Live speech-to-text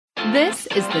This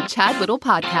is the Chad Whittle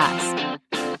Podcast.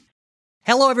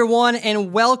 Hello, everyone,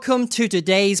 and welcome to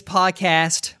today's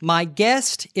podcast. My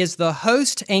guest is the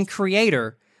host and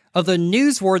creator of the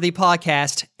NewsWorthy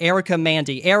podcast,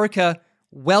 Mandy. Erica,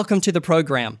 welcome to the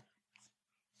program.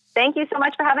 Thank you so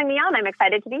much for having me on. I'm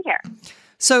excited to be here.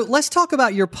 So let's talk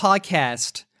about your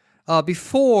podcast.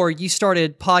 Before you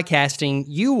started podcasting,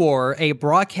 you were a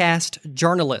broadcast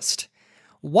journalist.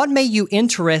 What made you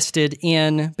interested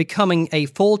in becoming a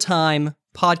full-time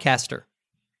podcaster?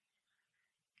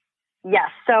 Yes.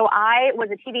 So I was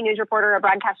a TV news reporter, a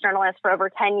broadcast journalist for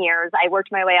over 10 years. I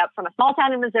worked my way up from a small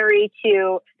town in Missouri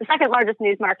to the second largest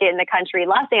news market in the country,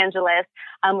 Los Angeles.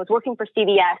 Was working for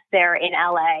CBS there in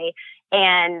LA.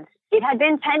 And it had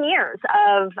been 10 years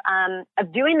of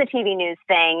doing the TV news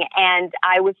thing. And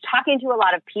I was talking to a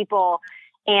lot of people,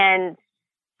 and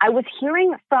I was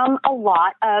hearing from a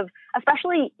lot of,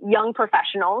 especially young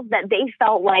professionals, that they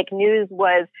felt like news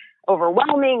was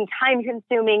overwhelming,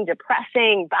 time-consuming,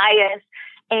 depressing, biased,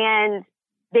 and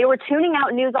they were tuning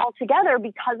out news altogether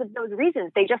because of those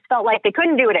reasons. They just felt like they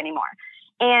couldn't do it anymore.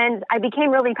 And I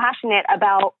became really passionate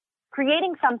about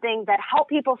creating something that helped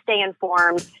people stay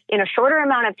informed in a shorter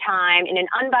amount of time, in an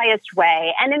unbiased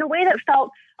way, and in a way that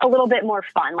felt a little bit more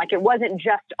fun, like it wasn't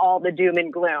just all the doom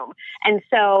and gloom. And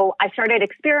so I started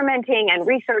experimenting and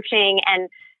researching, and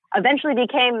eventually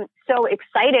became so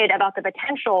excited about the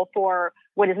potential for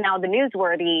what is now the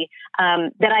NewsWorthy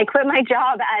that I quit my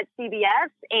job at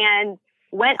CBS and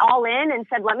went all in and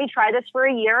said, let me try this for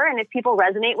a year. And if people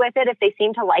resonate with it, if they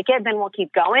seem to like it, then we'll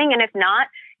keep going. And if not,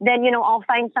 then, I'll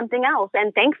find something else.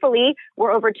 And thankfully,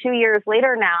 we're over 2 years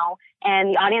later now,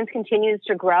 and the audience continues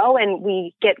to grow. And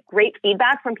we get great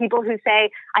feedback from people who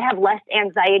say, I have less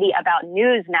anxiety about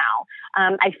news now.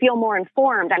 I feel more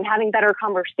informed. I'm having better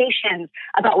conversations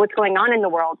about what's going on in the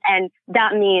world. And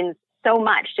that means so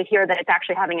much to hear that it's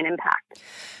actually having an impact.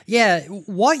 Yeah,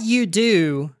 what you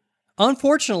do,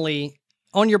 unfortunately,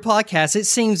 on your podcast, it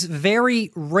seems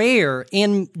very rare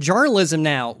in journalism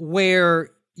now, where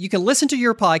you can listen to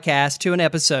your podcast, to an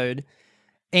episode,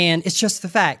 and it's just the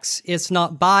facts. It's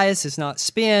not bias. It's not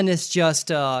spin. It's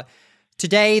just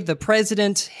today the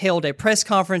president held a press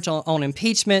conference on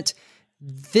impeachment.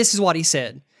 This is what he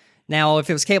said. Now, if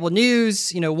it was cable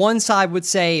news, one side would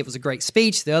say it was a great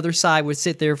speech. The other side would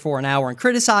sit there for an hour and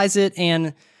criticize it.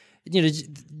 And,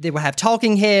 they would have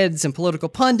talking heads and political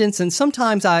pundits. And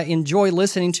sometimes I enjoy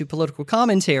listening to political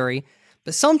commentary,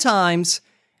 but sometimes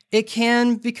it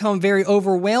can become very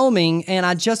overwhelming. And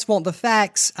I just want the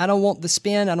facts. I don't want the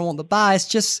spin. I don't want the bias.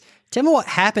 Just tell me what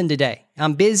happened today.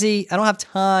 I'm busy. I don't have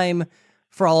time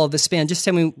for all of the spin. Just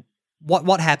tell me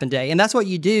what happened today. And that's what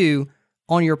you do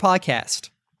on your podcast.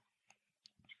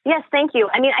 Yes, thank you.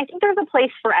 I mean, I think there's a place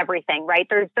for everything, right?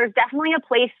 There's definitely a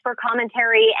place for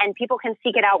commentary, and people can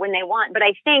seek it out when they want. But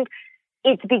I think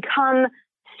it's become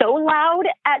so loud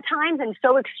at times and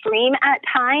so extreme at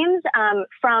times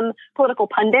from political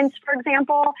pundits, for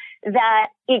example, that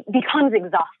it becomes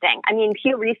exhausting. I mean,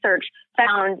 Pew Research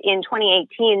found in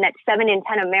 2018 that 7 in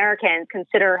 10 Americans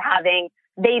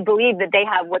they believe that they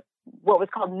have what was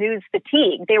called news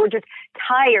fatigue. They were just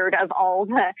tired of all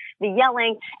the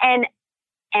yelling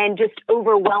and just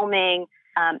overwhelming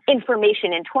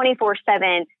information in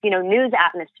 24/7, news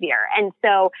atmosphere. And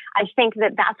so I think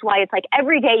that that's why it's like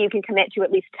every day you can commit to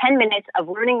at least 10 minutes of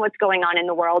learning what's going on in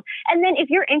the world. And then if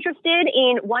you're interested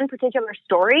in one particular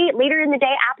story later in the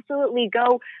day, absolutely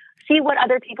go see what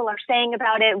other people are saying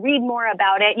about it, read more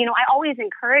about it. I always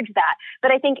encourage that.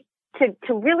 But I think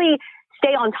to really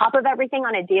stay on top of everything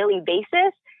on a daily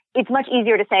basis, it's much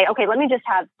easier to say, okay, let me just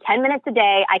have 10 minutes a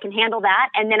day. I can handle that.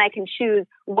 And then I can choose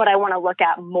what I want to look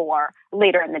at more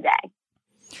later in the day.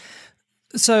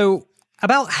 So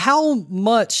about how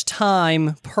much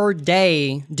time per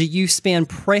day do you spend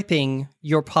prepping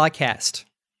your podcast?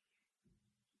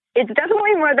 It's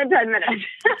definitely more than 10 minutes.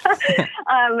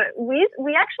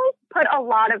 We actually put a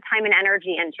lot of time and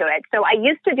energy into it. So I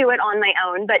used to do it on my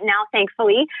own, but now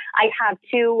thankfully I have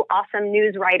 2 awesome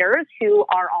news writers who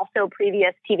are also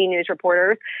previous TV news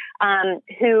reporters,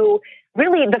 who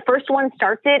really, the first one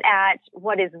starts it at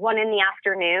what is 1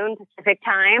 p.m. Pacific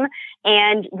time,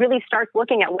 and really starts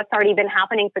looking at what's already been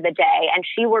happening for the day. And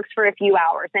she works for a few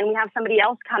hours. Then we have somebody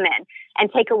else come in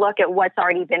and take a look at what's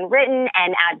already been written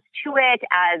and adds to it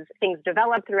as things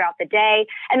develop throughout the day.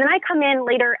 And then I come in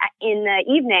later in the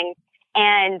evening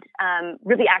and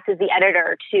really act as the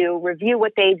editor to review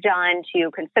what they've done,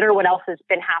 to consider what else has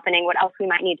been happening, what else we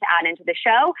might need to add into the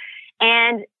show.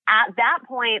 And at that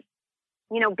point,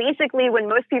 basically when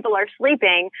most people are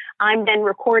sleeping, I'm then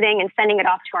recording and sending it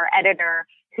off to our editor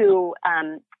who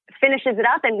finishes it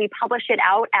up and we publish it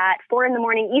out at 4 a.m.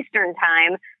 Eastern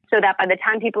time so that by the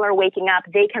time people are waking up,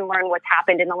 they can learn what's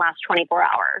happened in the last 24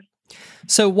 hours.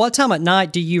 So what time at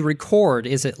night do you record?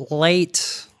 Is it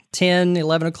late, 10,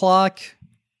 11 o'clock?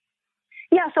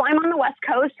 Yeah, so I'm on the West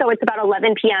Coast, so it's about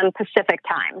 11 p.m. Pacific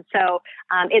time. So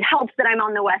it helps that I'm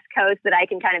on the West Coast, that I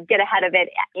can kind of get ahead of it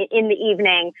in the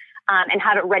evening and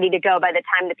have it ready to go by the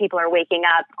time that people are waking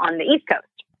up on the East Coast.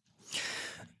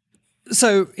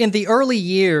 So in the early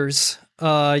years,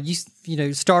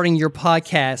 starting your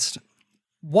podcast,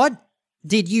 what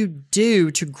did you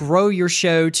do to grow your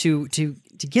show, to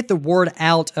get the word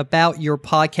out about your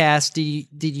podcast?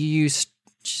 Did you use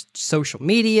social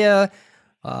media?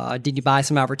 Did you buy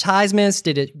some advertisements?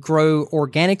 Did it grow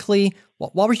organically?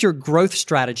 What was your growth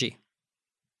strategy?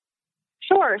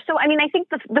 Sure. So, I mean, I think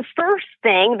the first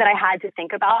thing that I had to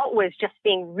think about was just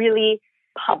being really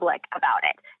public about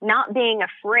it, not being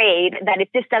afraid that if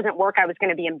this doesn't work, I was going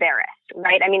to be embarrassed,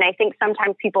 right? I mean, I think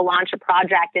sometimes people launch a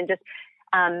project and just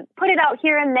put it out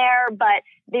here and there, but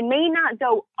they may not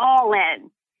go all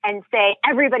in and say,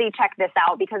 everybody check this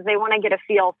out, because they want to get a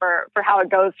feel for how it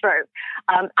goes first.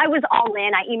 I was all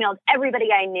in. I emailed everybody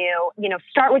I knew,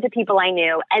 start with the people I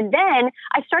knew. And then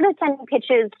I started sending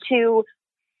pitches to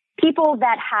people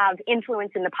that have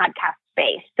influence in the podcast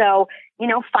space. So,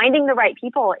 finding the right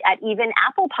people at even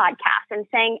Apple Podcasts and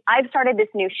saying, I've started this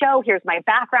new show. Here's my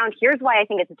background. Here's why I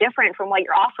think it's different from what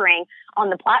you're offering on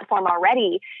the platform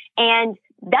already. And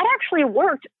that actually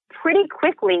worked pretty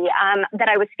quickly, that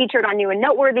I was featured on New and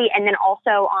Noteworthy, and then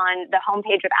also on the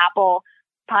homepage of Apple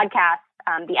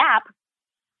Podcasts, the app.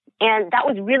 And that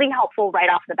was really helpful right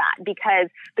off the bat, because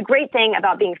the great thing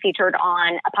about being featured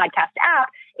on a podcast app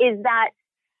is that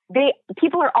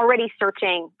people are already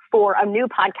searching for a new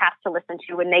podcast to listen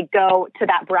to when they go to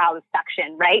that browse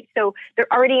section, right? So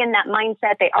they're already in that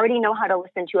mindset. They already know how to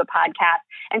listen to a podcast.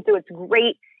 And so it's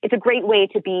great. It's a great way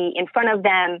to be in front of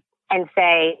them and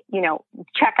say,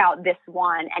 check out this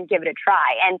one and give it a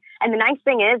try. And the nice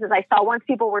thing is I saw once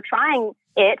people were trying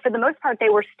it, for the most part, they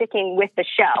were sticking with the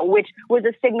show, which was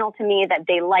a signal to me that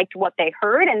they liked what they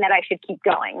heard and that I should keep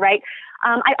going, right?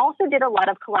 I also did a lot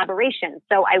of collaboration.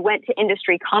 So I went to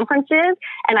industry conferences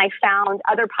and I found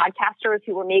other podcasters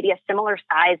who were maybe a similar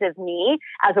size as me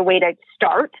as a way to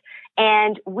start.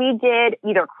 And we did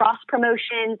either cross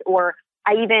promotions, or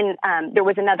I even, there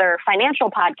was another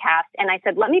financial podcast, and I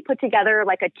said, let me put together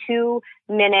like a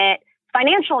 2-minute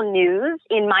financial news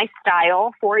in my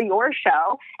style for your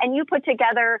show. And you put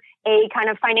together a kind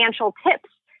of financial tips,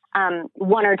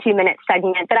 1 or 2 minute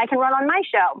segment that I can run on my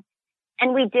show.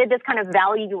 And we did this kind of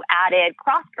value added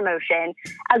cross promotion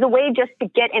as a way just to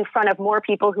get in front of more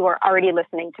people who are already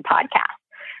listening to podcasts.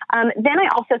 Then I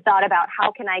also thought about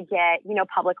how can I get,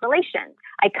 public relations.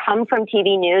 I come from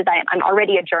TV news. I'm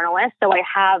already a journalist, so I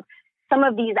have some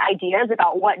of these ideas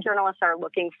about what journalists are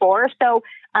looking for. So,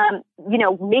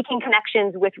 making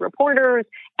connections with reporters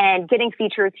and getting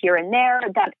features here and there,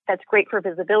 that's great for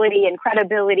visibility and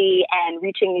credibility and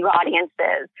reaching new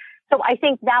audiences. So I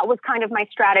think that was kind of my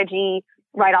strategy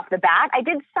right off the bat. I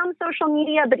did some social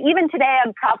media, but even today,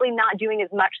 I'm probably not doing as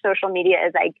much social media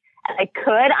as I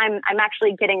could. I'm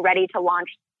actually getting ready to launch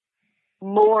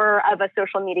more of a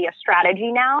social media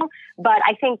strategy now. But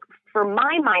I think for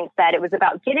my mindset, it was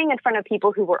about getting in front of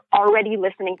people who were already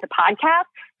listening to podcasts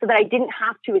so that I didn't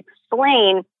have to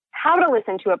explain how to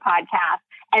listen to a podcast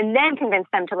and then convince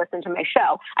them to listen to my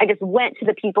show. I just went to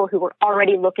the people who were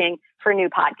already looking for new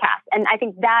podcasts. And I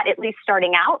think that, at least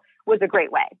starting out, was a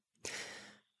great way.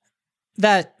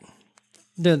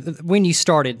 When you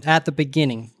started at the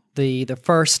beginning, the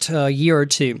first year or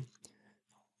two,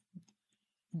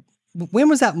 when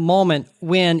was that moment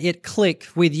when it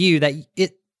clicked with you that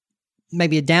it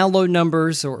maybe a download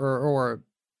numbers or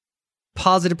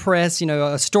positive press,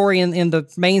 a story in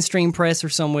the mainstream press or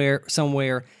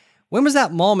somewhere? When was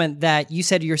that moment that you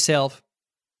said to yourself,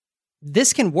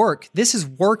 this can work, this is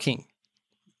working?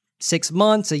 6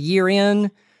 months, a year in?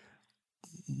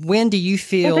 When do you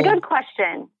feel... It's a good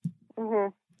question. Mm-hmm.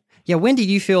 Yeah, when did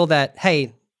you feel that,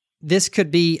 hey, this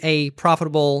could be a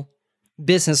profitable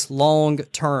business long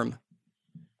term?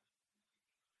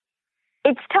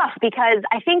 It's tough because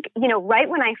I think, right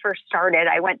when I first started,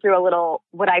 I went through a little,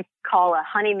 what I call a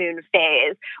honeymoon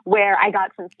phase, where I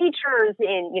got some features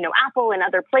in, Apple and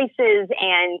other places,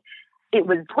 and it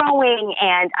was growing,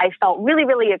 and I felt really,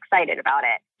 really excited about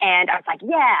it. And I was like,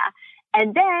 yeah.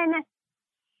 And then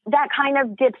that kind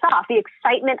of dips off. The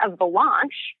excitement of the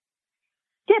launch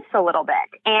dips a little bit.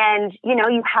 And,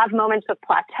 you have moments of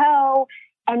plateau,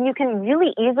 and you can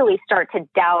really easily start to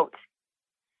doubt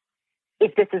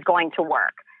if this is going to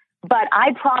work. But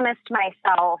I promised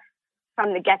myself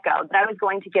from the get-go that I was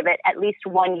going to give it at least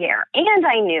 1 year. And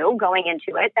I knew going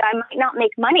into it that I might not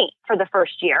make money for the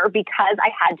first year because I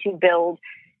had to build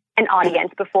an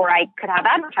audience before I could have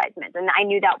advertisements. And I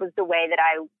knew that was the way that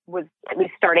I was at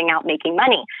least starting out making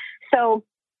money. So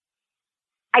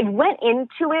I went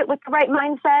into it with the right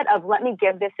mindset of let me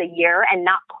give this a year and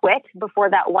not quit before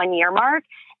that 1 year mark.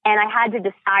 And I had to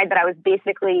decide that I was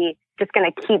basically just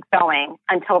going to keep going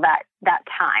until that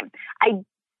time.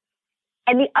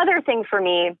 And the other thing for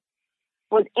me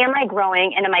was, am I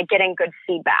growing and am I getting good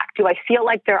feedback? Do I feel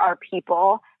like there are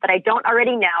people that I don't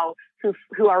already know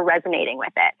who are resonating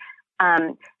with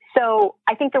it? So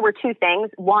I think there were two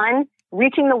things. One,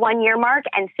 reaching the 1 year mark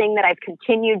and seeing that I've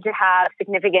continued to have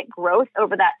significant growth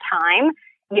over that time.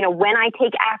 You know, when I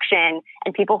take action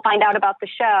and people find out about the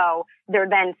show, they're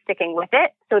then sticking with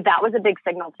it. So that was a big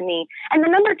signal to me. And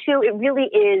then number two, it really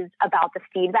is about the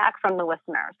feedback from the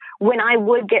listeners. When I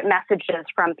would get messages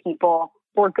from people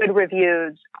or good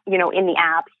reviews, you know, in the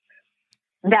apps,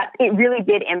 that it really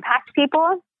did impact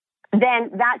people,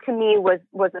 then that to me was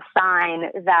a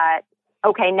sign that,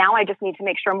 okay, now I just need to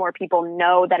make sure more people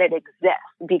know that it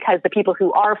exists, because the people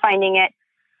who are finding it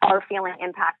are feeling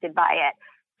impacted by it.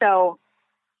 So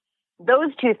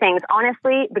those two things,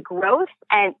 honestly, the growth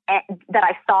and that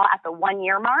I saw at the 1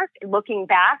 year mark, looking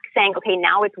back, saying, okay,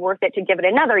 now it's worth it to give it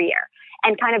another year,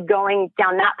 and kind of going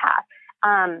down that path.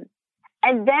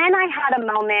 And then I had a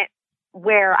moment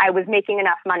where I was making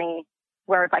enough money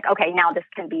where it's like, okay, now this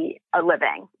can be a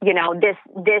living. You know, this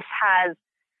has,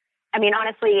 I mean,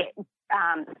 honestly,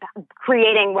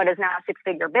 creating what is now a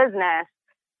 6-figure business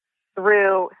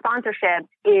through sponsorship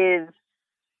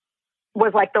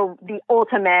was like the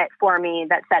ultimate for me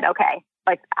that said, okay,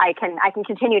 like I can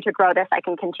continue to grow this. I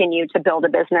can continue to build a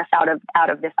business out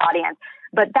of this audience.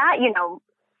 But that, you know,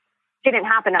 didn't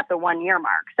happen at the 1 year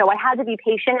mark. So I had to be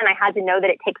patient, and I had to know that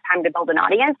it takes time to build an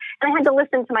audience. And I had to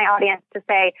listen to my audience to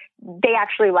say, they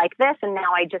actually like this, and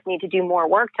now I just need to do more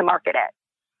work to market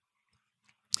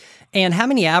it. And how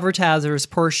many advertisers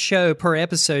per show, per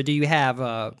episode do you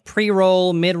have?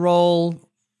 Pre-roll, mid-roll,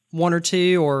 one or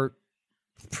two, or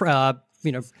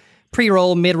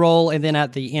pre-roll, mid-roll, and then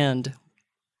at the end?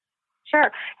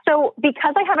 Sure. So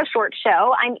because I have a short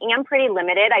show, I am pretty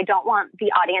limited. I don't want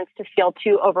the audience to feel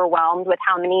too overwhelmed with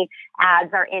how many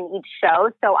ads are in each show.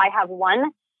 So I have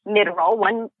one mid-roll,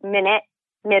 1 minute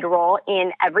mid-roll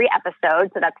in every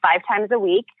episode. So that's 5 times a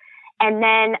week. And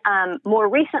then more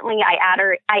recently, I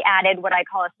added what I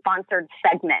call a sponsored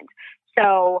segment.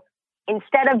 So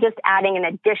instead of just adding an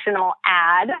additional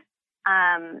ad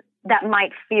that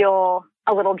might feel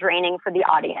a little draining for the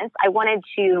audience, I wanted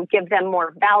to give them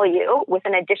more value with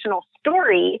an additional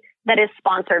story that is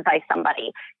sponsored by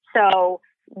somebody. So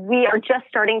we are just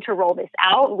starting to roll this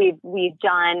out. We've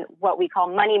done what we call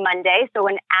Money Monday. So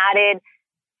an added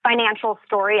financial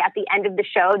story at the end of the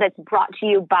show that's brought to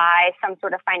you by some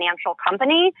sort of financial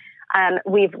company.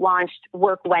 We've launched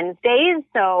Work Wednesdays.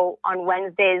 So on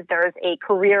Wednesdays, there's a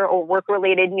career or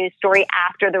work-related news story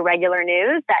after the regular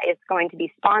news that is going to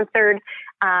be sponsored.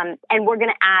 And we're going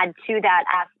to add to that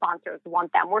as sponsors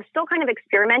want them. We're still kind of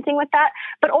experimenting with that,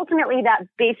 but ultimately that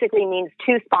basically means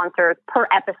 2 sponsors per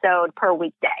episode per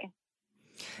weekday.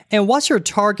 And what's your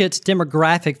target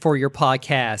demographic for your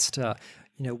podcast?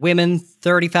 Women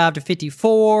 35 to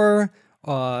 54,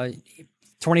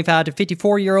 25 to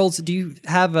 54-year-olds. Do you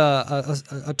have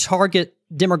a target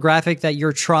demographic that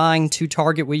you're trying to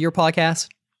target with your podcast?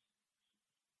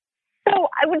 So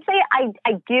I would say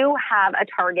I do have a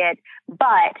target,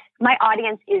 but my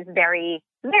audience is very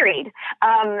varied.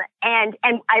 And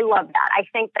I love that. I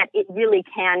think that it really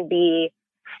can be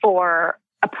for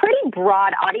a pretty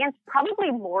broad audience,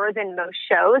 probably more than most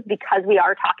shows, because we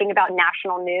are talking about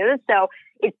national news. So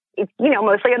it's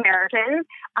mostly Americans.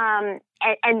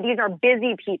 And these are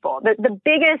busy people. The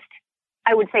biggest,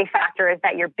 I would say, factor is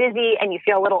that you're busy and you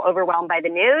feel a little overwhelmed by the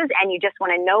news and you just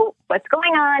want to know what's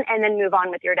going on and then move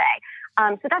on with your day.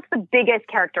 So that's the biggest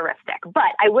characteristic.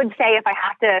 But I would say if I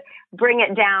have to bring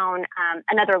it down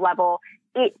another level,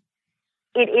 it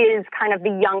is kind of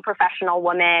the young professional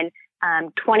woman,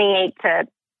 28 to,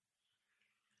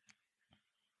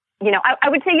 I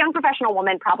would say young professional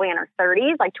woman probably in her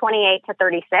 30s, like 28 to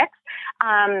 36.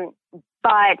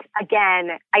 But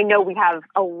again, I know we have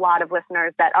a lot of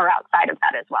listeners that are outside of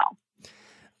that as well.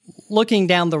 Looking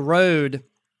down the road,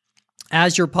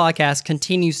 as your podcast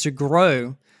continues to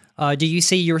grow, do you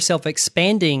see yourself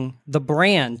expanding the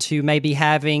brand to maybe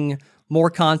having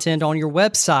more content on your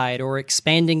website, or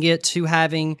expanding it to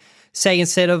having, say,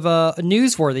 instead of a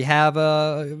NewsWorthy, have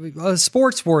a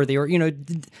SportsWorthy, or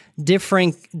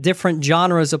different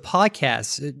genres of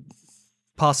podcasts,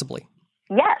 possibly?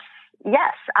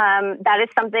 Yes, that is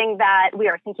something that we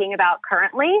are thinking about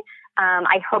currently.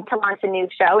 I hope to launch a new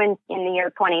show in the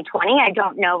year 2020. I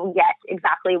don't know yet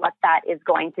exactly what that is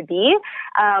going to be,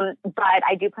 but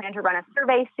I do plan to run a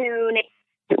survey soon.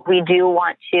 We do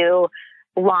want to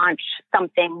launch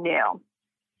something new.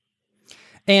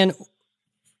 And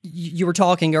you were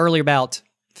talking earlier about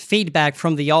feedback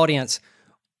from the audience.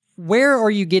 Where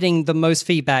are you getting the most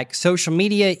feedback? Social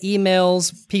media,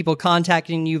 emails, people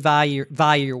contacting you via your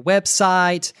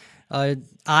website,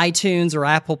 iTunes or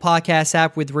Apple Podcast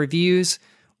app with reviews?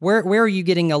 Where are you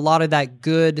getting a lot of that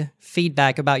good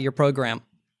feedback about your program?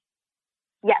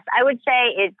 Yes, I would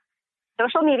say it's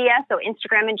social media, so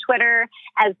Instagram and Twitter,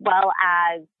 as well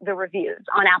as the reviews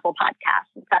on Apple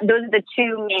Podcasts. Those are the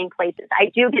two main places.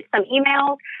 I do get some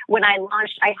emails. When I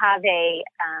launched, I have a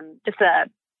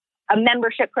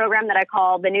membership program that I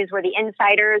call the Newsworthy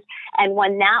Insiders. And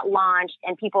when that launched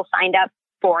and people signed up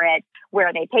for it,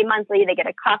 where they pay monthly, they get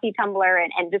a coffee tumbler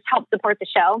and just help support the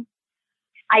show.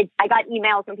 I got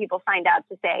emails when people signed up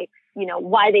to say,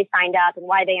 why they signed up and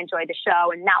why they enjoyed the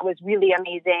show. And that was really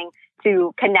amazing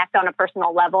to connect on a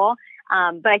personal level.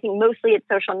 But I think mostly it's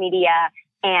social media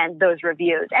and those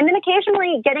reviews. And then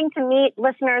occasionally getting to meet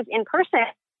listeners in person,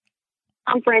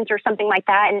 conference or something like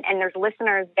that. And there's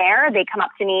listeners there. They come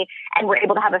up to me and we're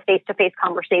able to have a face-to-face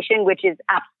conversation, which is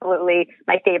absolutely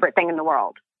my favorite thing in the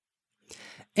world.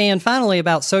 And finally,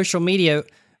 about social media,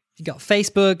 you got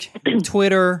Facebook,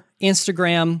 Twitter,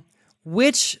 Instagram.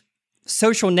 Which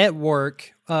social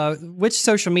network, which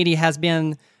social media has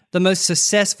been the most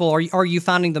successful? Are you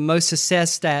finding the most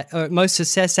success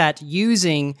at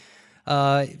using?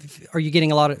 Are you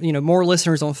getting a lot of more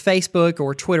listeners on Facebook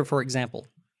or Twitter, for example?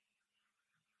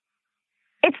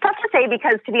 It's tough to say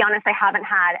because, to be honest,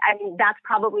 that's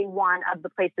probably one of the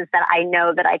places that I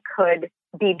know that I could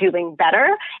be doing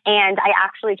better. And I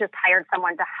actually just hired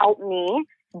someone to help me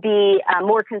be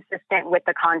more consistent with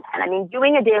the content. I mean,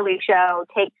 doing a daily show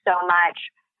takes so much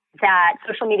that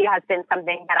social media has been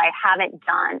something that I haven't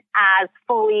done as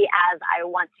fully as I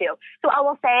want to. So I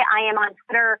will say I am on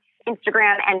Twitter,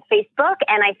 Instagram, and Facebook,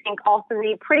 and I think all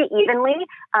three pretty evenly.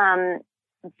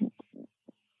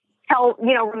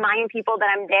 Remind people that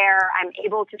I'm there. I'm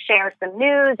able to share some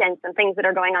news and some things that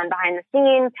are going on behind the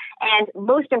scenes. And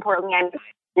most importantly, I'm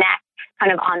connect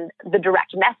kind of on the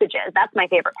direct messages. That's my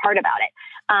favorite part about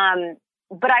it.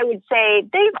 But I would say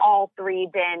they've all three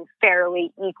been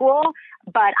fairly equal,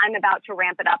 but I'm about to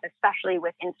ramp it up, especially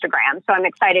with Instagram. So I'm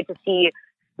excited to see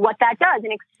what that does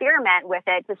and experiment with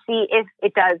it to see if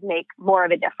it does make more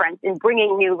of a difference in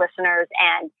bringing new listeners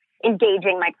and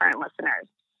engaging my current listeners.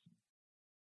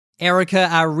 Erica,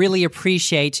 I really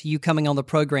appreciate you coming on the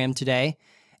program today.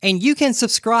 And you can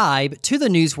subscribe to the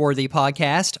Newsworthy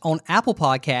podcast on Apple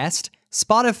Podcast,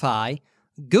 Spotify,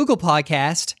 Google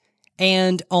Podcast,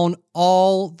 and on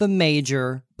all the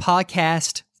major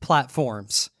podcast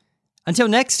platforms. Until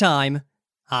next time,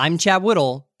 I'm Chad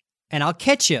Whittle, and I'll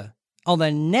catch you on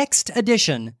the next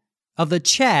edition of the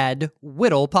Chad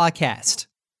Whittle Podcast.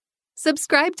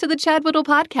 Subscribe to the Chad Whittle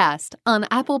Podcast on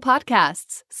Apple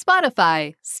Podcasts,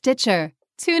 Spotify, Stitcher,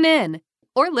 TuneIn,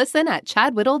 or listen at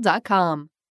chadwhittle.com.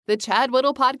 The Chad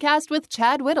Whittle Podcast with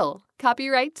Chad Whittle.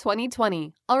 Copyright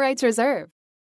 2020. All rights reserved.